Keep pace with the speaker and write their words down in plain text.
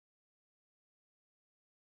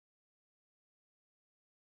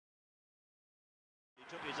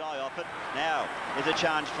Took his eye off it. Now is a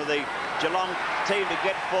chance for the Geelong team to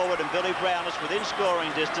get forward, and Billy Brownless within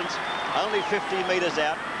scoring distance, only 50 metres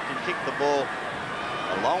out, can kick the ball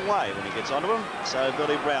a long way when he gets onto him. So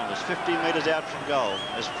Billy Brownless 50 metres out from goal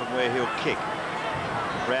is from where he'll kick.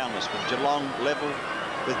 Brownless with Geelong level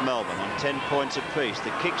with Melbourne on 10 points apiece.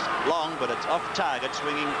 The kick's long, but it's off target,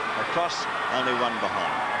 swinging across, only one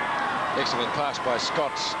behind. Excellent pass by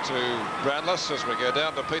Scott to Brownless as we go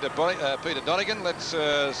down to Peter Donegan. Let's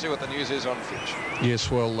see what the news is on Fidge.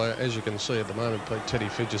 Yes, well, as you can see at the moment, Teddy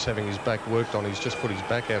Fidge is having his back worked on. He's just put his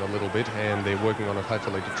back out a little bit, and they're working on it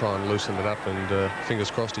hopefully to try and loosen it up, and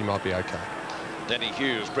fingers crossed he might be okay. Danny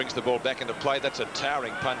Hughes brings the ball back into play. That's a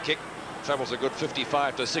towering punt kick. Travels a good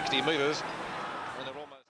 55 to 60 metres.